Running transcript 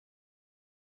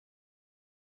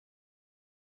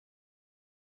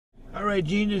All right,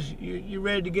 Genius, you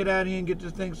ready to get out of here and get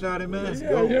this thing started, man? Let's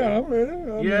go. Yeah, I'm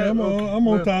ready. I'm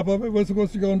on top of it. What's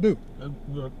you gonna do?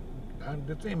 Look,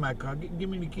 this ain't my car. Give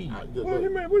me the keys. What do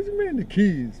you mean the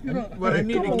keys? You know, well, I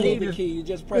need the key. You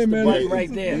just press the button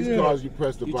right there. These cars, you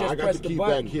press the button. I got the key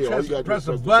back here. All you gotta press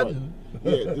do a is button.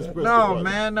 Yeah, just press the No, button.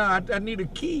 man, no, I need a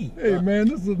key. Hey, man,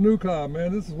 this is a new car,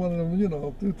 man. This is one of them,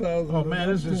 2000. Oh, man,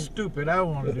 this is stupid. I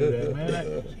don't want to do that,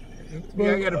 man.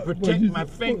 I got to protect my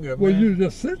finger, well, man. you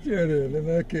just sit there then, in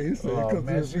that case. Oh,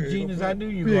 man, Genius, I knew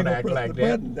you were going to act like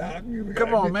that. Button,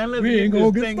 Come on, man, let's we get ain't this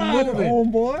gonna get thing started, moving.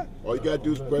 homeboy. All you got to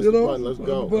do is press the button. Let's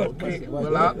go. Okay,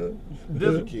 well, this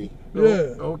is the key. Yeah.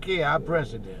 Okay, I'll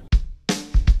press it then.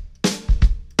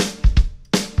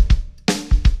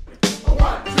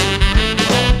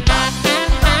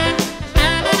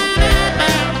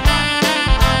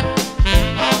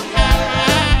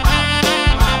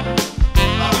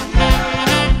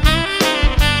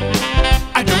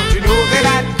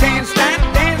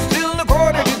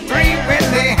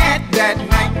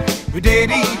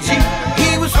 Daddy G,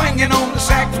 he was swinging on the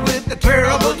sax with a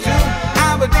terrible tune.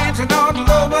 I was dancing all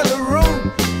over the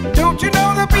room. Don't you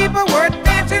know the people were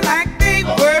dancing like they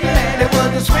were mad? It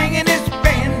was the swingin'est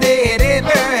band they had ever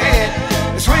had.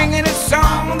 The swingin'est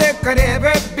song there could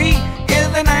ever be is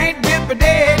the night with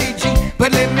Daddy G.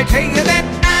 But let me tell you that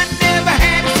I never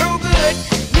had it so good.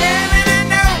 Yeah, and I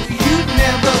know you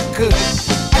never could.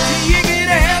 Until you get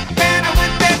a help better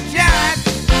with that jive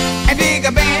and dig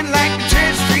a band like the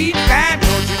Church Street Five.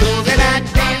 Don't you know that I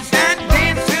danced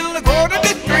till the quarter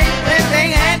to three when they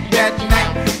had that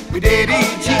night with Daddy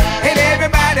G. And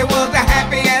everybody was as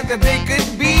happy as they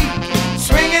could be,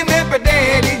 swinging with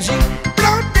Daddy G.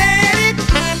 Blow Daddy, blow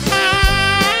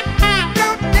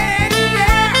Daddy,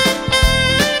 yeah.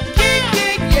 Yeah,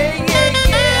 yeah, yeah, yeah,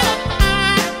 yeah.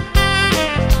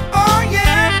 Oh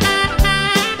yeah,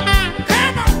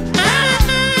 come on,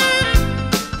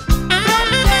 blow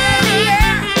Daddy,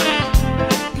 yeah.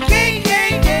 Yeah, yeah,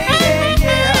 yeah, yeah,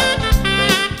 yeah.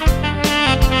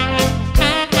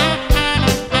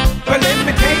 But let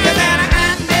me tell you that I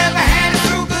never had it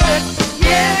so good.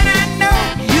 Yeah, and I know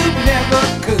you never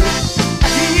could.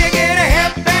 Until you get a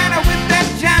help better with that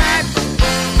jive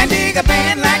and dig a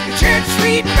band like the Church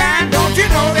Street Five. Don't you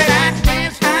know that I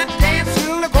danced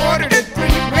till the quarter to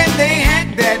three when they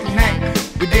had that night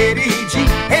with Daddy G.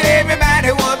 And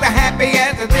everybody was as happy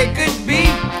as they could be,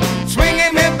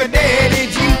 swinging with Daddy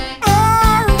G.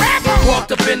 Oh, rapper!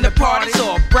 Walked up in the party,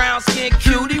 saw a brown-skinned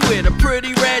cutie with a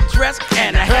pretty red dress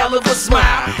and a hell of a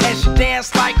smile. And she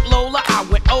danced like Lola. I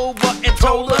went over and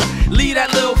told her, leave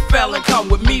that little fella and come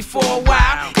with me for a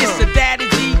while. It's the Daddy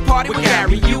G party with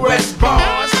Gary U.S.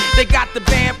 Barge. They got the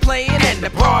band playing and the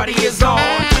party is on.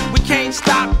 We can't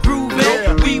stop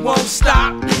grooving, we won't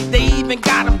stop. They even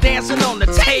got them dancing on the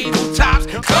tabletops.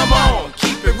 Come on,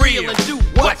 keep it real and do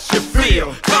what you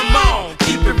feel. Come on,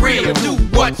 keep it real and do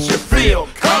what you feel.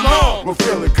 Come on. We're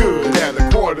feeling good at a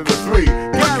quarter to three.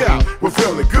 Look out, we're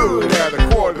feeling good at a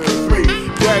quarter to three.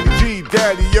 Daddy G,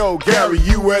 Daddy-O, Gary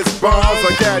U.S. Bonds.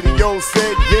 Like Daddy-O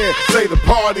said, yeah, say the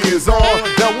party is on.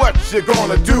 Now what you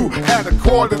gonna do at a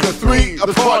quarter to three? A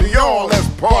party on, let's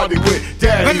party with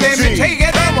Daddy But let me G. tell you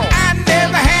that I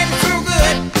never had it so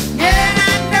good. Yeah, and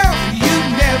I know you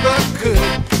never could.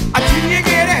 Until you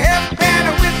get a help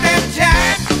better with that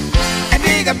jive and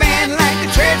dig a band like the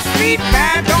Church Street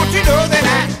Five. Don't you know that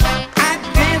I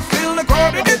danced till the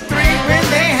quarter to three when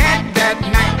they had that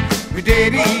night with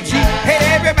Daddy G. And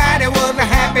everybody was as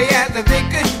happy as they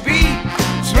could